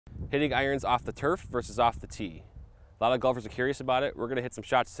Hitting irons off the turf versus off the tee. A lot of golfers are curious about it. We're going to hit some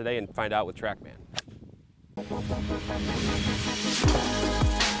shots today and find out with TrackMan.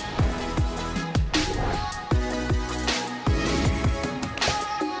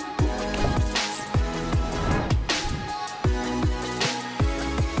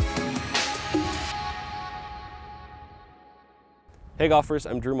 Hey golfers,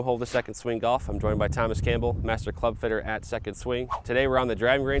 I'm Drew Mahowald of Second Swing Golf. I'm joined by Thomas Campbell, Master Club Fitter at Second Swing. Today we're on the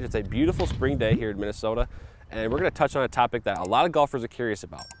driving range. It's a beautiful spring day here in Minnesota, and we're going to touch on a topic that a lot of golfers are curious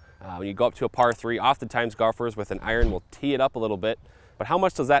about. When you go up to a par 3, oftentimes golfers with an iron will tee it up a little bit, but how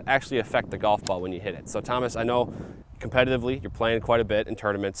much does that actually affect the golf ball when you hit it? So Thomas, I know competitively you're playing quite a bit in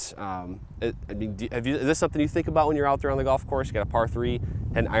tournaments. Is this something you think about when you're out there on the golf course? You got a par 3,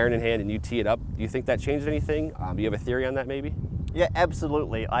 an iron in hand, and you tee it up. Do you think that changed anything? Do you have a theory on that maybe? Yeah,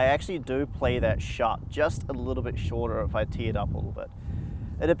 absolutely. I actually do play that shot just a little bit shorter if I tee it up a little bit.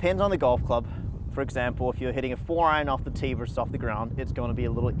 It depends on the golf club. For example, if you're hitting a 4-iron off the tee versus off the ground, it's going to be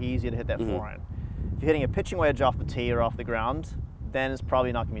a little easier to hit that 4-iron. If you're hitting a pitching wedge off the tee or off the ground, then it's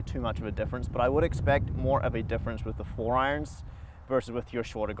probably not going to be too much of a difference, but I would expect more of a difference with the 4-irons versus with your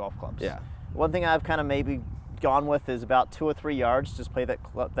shorter golf clubs. Yeah. One thing I've kind of maybe gone with is about 2 or 3 yards. Just play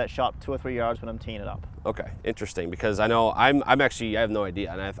that shot 2 or 3 yards when I'm teeing it up. Okay, interesting, because I know I have no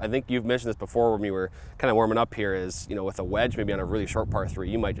idea, and I think you've mentioned this before when we were kind of warming up here, is, you know, with a wedge maybe on a really short par 3,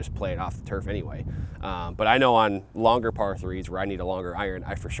 you might just play it off the turf anyway. But I know on longer par 3s where I need a longer iron,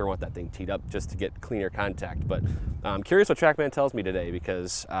 I for sure want that thing teed up just to get cleaner contact. But I'm curious what TrackMan tells me today,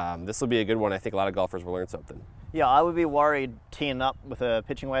 because this will be a good one. I think a lot of golfers will learn something. Yeah, I would be worried teeing up with a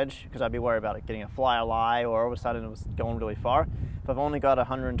pitching wedge, because I'd be worried about it getting a fly or lie, or all of a sudden it was going really far. If I've only got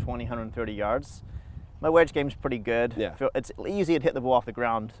 120, 130 yards, my wedge game's pretty good. Yeah. It's easy to hit the ball off the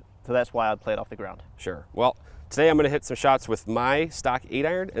ground, so that's why I'd play it off the ground. Sure. Well, today I'm going to hit some shots with my stock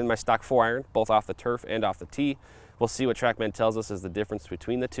 8-iron and my stock 4-iron, both off the turf and off the tee. We'll see what TrackMan tells us is the difference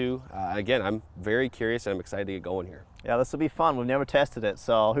between the two. Again, I'm very curious and I'm excited to get going here. Yeah, this will be fun. We've never tested it,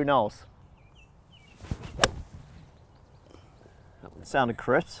 so who knows? Sounded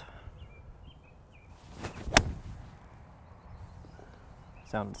crisp.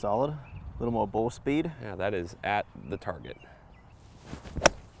 Sounded solid. A little more ball speed. Yeah, that is at the target.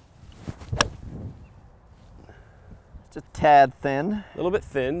 It's a tad thin. A little bit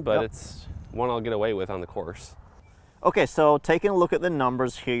thin, but Yep. It's one I'll get away with on the course. Okay, so taking a look at the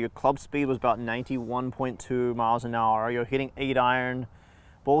numbers here, your club speed was about 91.2 miles an hour. You're hitting 8-iron.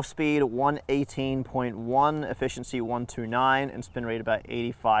 Ball speed 118.1, efficiency 129, and spin rate about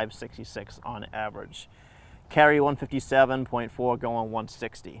 85.66 on average. Carry 157.4, going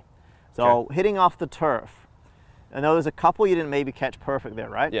 160. So Okay. Hitting off the turf, I know there's a couple you didn't maybe catch perfect there,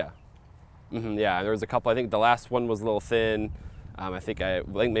 right? Yeah. Yeah, there was a couple. I think the last one was a little thin. I think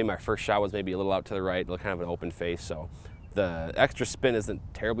maybe my first shot was maybe a little out to the right, kind of an open face. So the extra spin isn't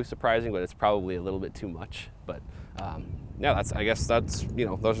terribly surprising, but it's probably a little bit too much. But yeah, I guess that's, you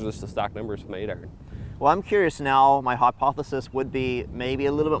know, those are just the stock numbers from my 8-iron. Well, I'm curious now. My hypothesis would be maybe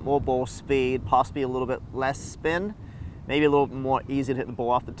a little bit more ball speed, possibly a little bit less spin, maybe a little bit more easy to hit the ball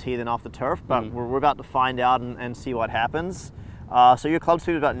off the tee than off the turf, but we're about to find out and see what happens. So your club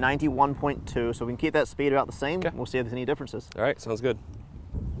speed is about 91.2, so we can keep that speed about the same. Okay. We'll see if there's any differences. All right, sounds good.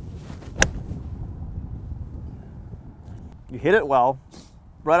 You hit it well.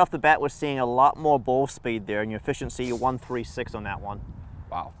 Right off the bat, we're seeing a lot more ball speed there, and your efficiency 136 on that one.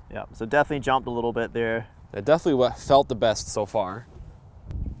 Wow. Yeah, so definitely jumped a little bit there. It definitely felt the best so far.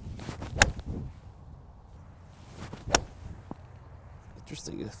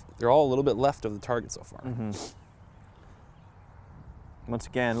 Interesting. They're all a little bit left of the target so far. Once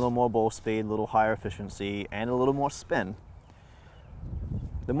again, a little more ball speed, a little higher efficiency, and a little more spin.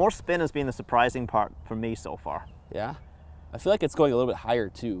 The more spin has been the surprising part for me so far. Yeah? I feel like it's going a little bit higher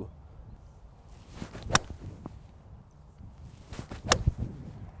too.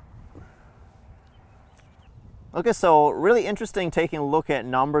 Okay, so really interesting taking a look at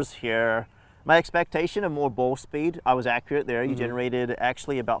numbers here. My expectation of more ball speed, I was accurate there. You generated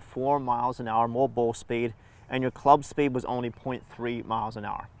actually about 4 miles an hour more ball speed, and your club speed was only 0.3 miles an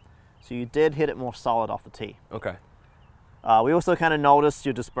hour. So you did hit it more solid off the tee. Okay. We also kind of noticed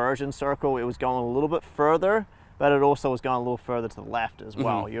your dispersion circle. It was going a little bit further, but it also was going a little further to the left as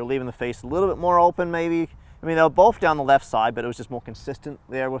well. You're leaving the face a little bit more open maybe. I mean, they were both down the left side, but it was just more consistent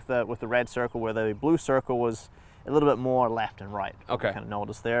there with the red circle, where the blue circle was a little bit more left and right. Okay. Kind of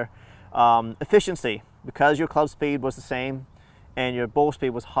noticed there. Efficiency, because your club speed was the same and your ball speed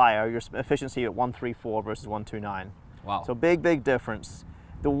was higher, your efficiency at 134 versus 129. Wow. So big difference.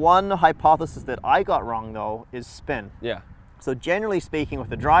 The one hypothesis that I got wrong though is spin. Yeah. So generally speaking,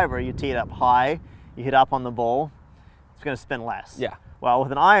 with the driver, you tee it up high, you hit up on the ball, it's going to spin less. Yeah. Well,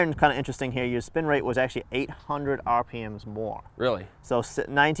 with an iron, kind of interesting here, your spin rate was actually 800 RPMs more. Really? So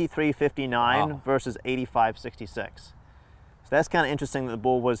 93.59 versus 85.66. So that's kind of interesting that the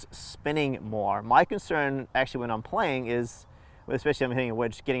ball was spinning more. My concern, actually, when I'm playing is, especially when I'm hitting a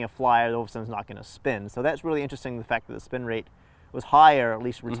wedge, getting a flyer, all of a sudden it's not going to spin. So that's really interesting, the fact that the spin rate was higher, at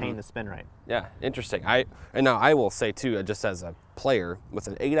least retain the spin rate. Yeah, interesting. And now I will say too, just as a player, with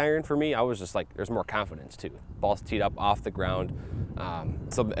an 8-iron for me, I was just like, there's more confidence too. Ball's teed up off the ground.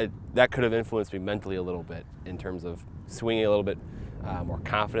 That could have influenced me mentally a little bit in terms of swinging a little bit more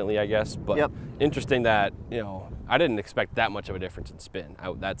confidently, I guess. But interesting that, I didn't expect that much of a difference in spin.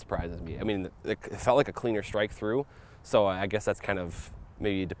 That surprises me. I mean, it felt like a cleaner strike through. So I guess that's kind of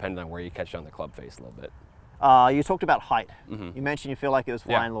maybe dependent on where you catch it on the club face a little bit. You talked about height. You mentioned you feel like it was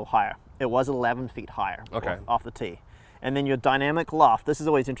flying a little higher. It was 11 feet higher off the tee. And then your dynamic loft, this is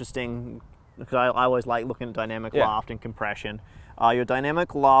always interesting because I always like looking at dynamic loft and compression. Your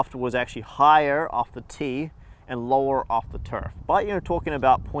dynamic loft was actually higher off the tee and lower off the turf. But you're talking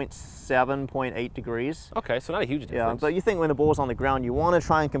about 0.7, 0.8 degrees. Okay, so not a huge difference. Yeah, but you think when the ball's on the ground, you want to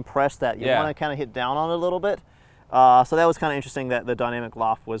try and compress that. You want to kind of hit down on it a little bit. So that was kind of interesting that the dynamic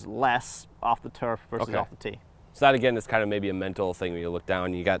loft was less off the turf versus off the tee. So that again is kind of maybe a mental thing when you look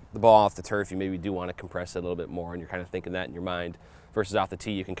down, you got the ball off the turf, you maybe do want to compress it a little bit more, and you're kind of thinking that in your mind. Versus off the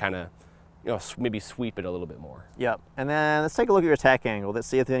tee, you can kind of, maybe sweep it a little bit more. Yep. And then let's take a look at your attack angle. Let's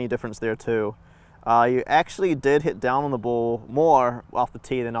see if there's any difference there too. You actually did hit down on the ball more off the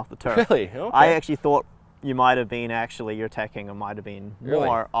tee than off the turf. Really? Okay. I actually thought you might have been your attack angle might have been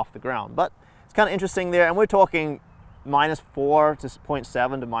more off the ground. But it's kind of interesting there, and we're talking -4 to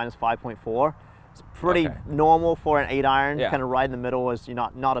 0.7 to -5.4. It's pretty normal for an 8-iron, kind of right in the middle, as you're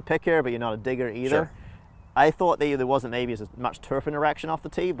not a picker, but you're not a digger either. Sure. I thought that there wasn't maybe as much turf interaction off the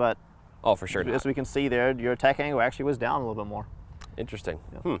tee, but for sure as we can see there, your attack angle actually was down a little bit more. Interesting.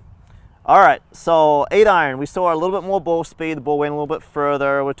 All right, so 8-iron, we saw a little bit more ball speed, the ball went a little bit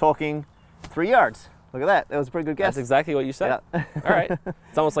further. We're talking 3 yards. Look at that. That was a pretty good guess. That's exactly what you said. Yeah. All right.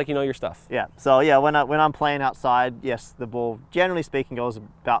 It's almost like you know your stuff. Yeah. So yeah, when I'm playing outside, yes, the ball, generally speaking, goes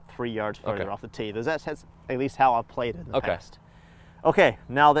about 3 yards further off the tee. That's at least how I've played it in the past. Okay,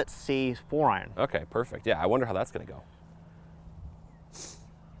 now let's see 4-iron. Okay, perfect. Yeah, I wonder how that's going to go.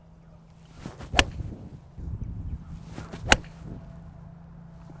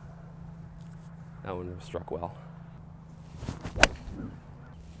 That one struck well.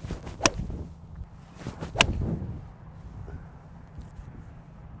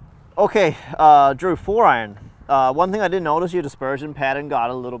 Okay, Drew, 4-iron. One thing I did notice, your dispersion pattern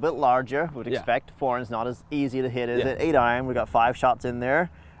got a little bit larger. Would expect 4-iron's not as easy to hit as at 8-iron. We got 5 shots in there.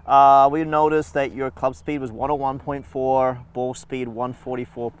 We noticed that your club speed was 101.4, ball speed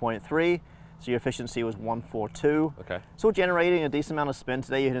 144.3, so your efficiency was 142. Okay. So generating a decent amount of spin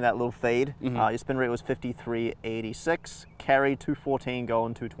today. You're hitting that little fade. Your spin rate was 53.86, carry 214,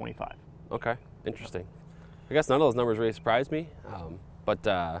 going 225. Okay, interesting. I guess none of those numbers really surprised me,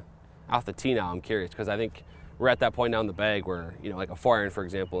 but off the tee now, I'm curious because I think we're at that point down the bag where, like a 4-iron, for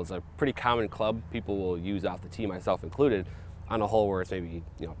example, is a pretty common club people will use off the tee, myself included, on a hole where it's maybe,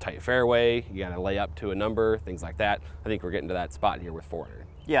 tight fairway, you got to lay up to a number, things like that. I think we're getting to that spot here with 4-iron.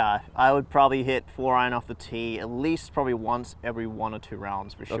 Yeah, I would probably hit 4-iron off the tee at least probably once every 1 or 2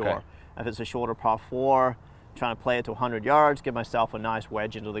 rounds for sure. Okay. If it's a shorter par 4, trying to play it to 100 yards, give myself a nice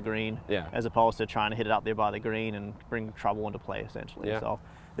wedge into the green, as opposed to trying to hit it out there by the green and bring trouble into play, essentially. Yeah. So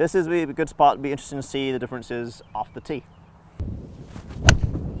this is a good spot. It'd be interesting to see the differences off the tee.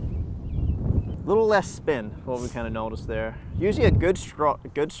 A little less spin, what we kind of noticed there. Usually a good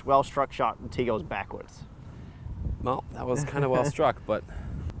well-struck shot, the tee goes backwards. Well, that was kind of well struck, but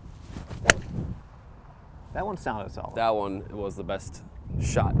that one sounded solid. That one was the best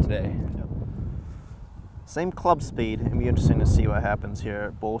shot today. Yep. Same club speed. It'd be interesting to see what happens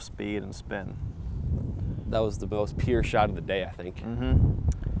here, ball speed and spin. That was the most pure shot of the day, I think.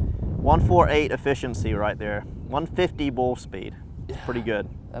 148 efficiency right there. 150 ball speed. It's pretty good.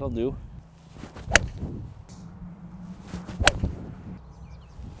 That'll do.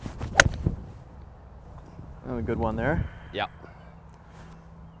 Another good one there. Yeah.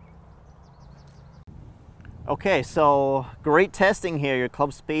 Okay, so great testing here. Your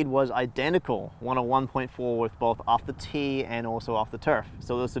club speed was identical, 101.4 with both off the tee and also off the turf.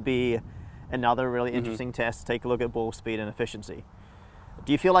 So this would be another really interesting test. Take a look at ball speed and efficiency.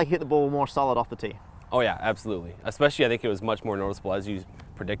 Do you feel like you hit the ball more solid off the tee? Oh yeah, absolutely. Especially I think it was much more noticeable as you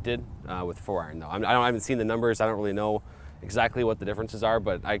predicted with 4-iron though. I haven't seen the numbers. I don't really know exactly what the differences are,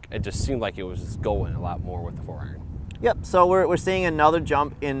 but it just seemed like it was just going a lot more with the 4-iron. Yep, so we're seeing another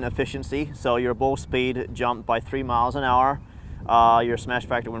jump in efficiency. So your ball speed jumped by 3 miles an hour. Your smash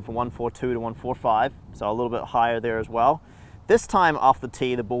factor went from 142 to 145, so a little bit higher there as well. This time off the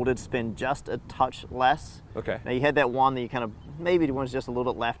tee, the ball did spin just a touch less. Okay. Now you had that one that you kind of, maybe it was just a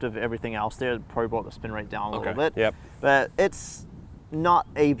little bit left of everything else there. It probably brought the spin rate down a little bit. Yep. But it's not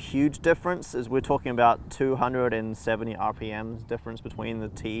a huge difference, as we're talking about 270 RPMs difference between the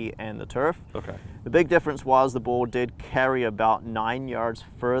tee and the turf. Okay. The big difference was the ball did carry about 9 yards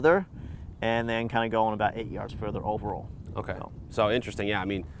further and then kind of go on about 8 yards further overall. Okay. So interesting. Yeah. I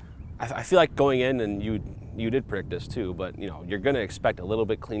mean, I feel like going in, and you did predict this too, but you know, you're going to expect a little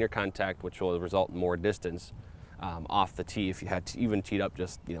bit cleaner contact, which will result in more distance off the tee. If you had to even teed up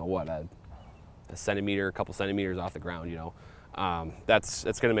just, you know, what, a centimeter, a couple centimeters off the ground, you know, it's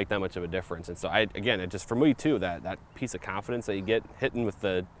going to make that much of a difference. And so again, it just, for me too, that piece of confidence that you get hitting with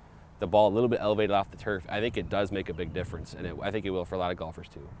the ball a little bit elevated off the turf, I think it does make a big difference, and I think it will for a lot of golfers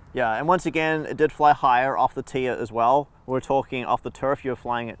too. Yeah, and once again, it did fly higher off the tee as well. We're talking off the turf, you're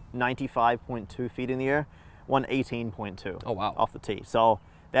flying at 95.2 feet in the air, 118.2. Oh wow. Off the tee. So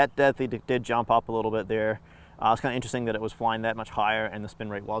that definitely did jump up a little bit there. It's kind of interesting that it was flying that much higher and the spin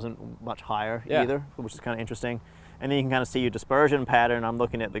rate wasn't much higher either, which is kind of interesting. And then you can kind of see your dispersion pattern. I'm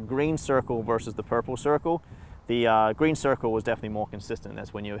looking at the green circle versus the purple circle. The green circle was definitely more consistent.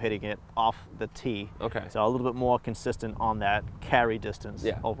 That's when you're hitting it off the tee. Okay. So a little bit more consistent on that carry distance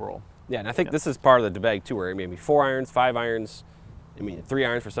overall. Yeah, and I think this is part of the debate too, where maybe 4 irons, 5 irons, I mean 3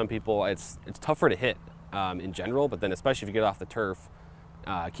 irons for some people. It's tougher to hit in general, but then especially if you get off the turf,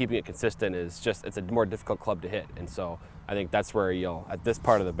 keeping it consistent it's a more difficult club to hit. And so I think that's where at this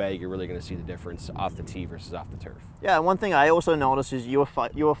part of the bag, you're really going to see the difference off the tee versus off the turf. Yeah, one thing I also noticed is you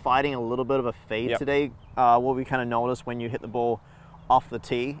were fighting a little bit of a fade today. What we kind of noticed when you hit the ball off the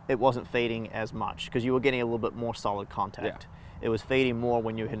tee, it wasn't fading as much because you were getting a little bit more solid contact. It was fading more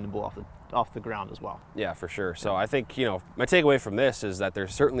when you were hitting the ball off the ground as well. Yeah, for sure. So I think, my takeaway from this is that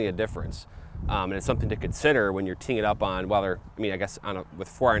there's certainly a difference. And it's something to consider when you're teeing it up on, I guess with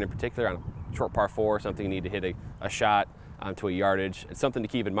 4 iron in particular, on a short par 4, something you need to hit a shot to a yardage. It's something to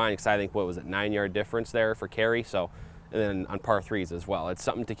keep in mind because I think, 9-yard difference there for carry. So, and then on par 3s as well. It's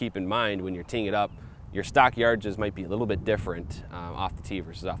something to keep in mind when you're teeing it up. Your stock yardages might be a little bit different off the tee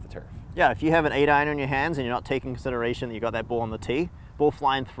versus off the turf. Yeah, if you have an 8 iron in your hands and you're not taking consideration that you got that ball on the tee, ball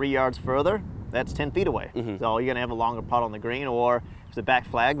flying 3 yards further, that's 10 feet away. So you're gonna have a longer putt on the green, or if it's a back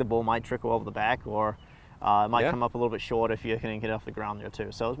flag, the ball might trickle over the back, or it might come up a little bit short if you can get off the ground there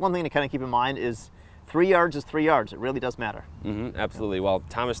too. So one thing to kind of keep in mind is 3 yards is 3 yards. It really does matter. Absolutely. Well,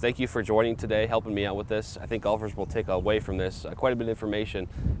 Thomas, thank you for joining today, helping me out with this. I think golfers will take away from this quite a bit of information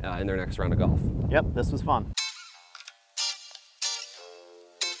in their next round of golf. Yep, this was fun.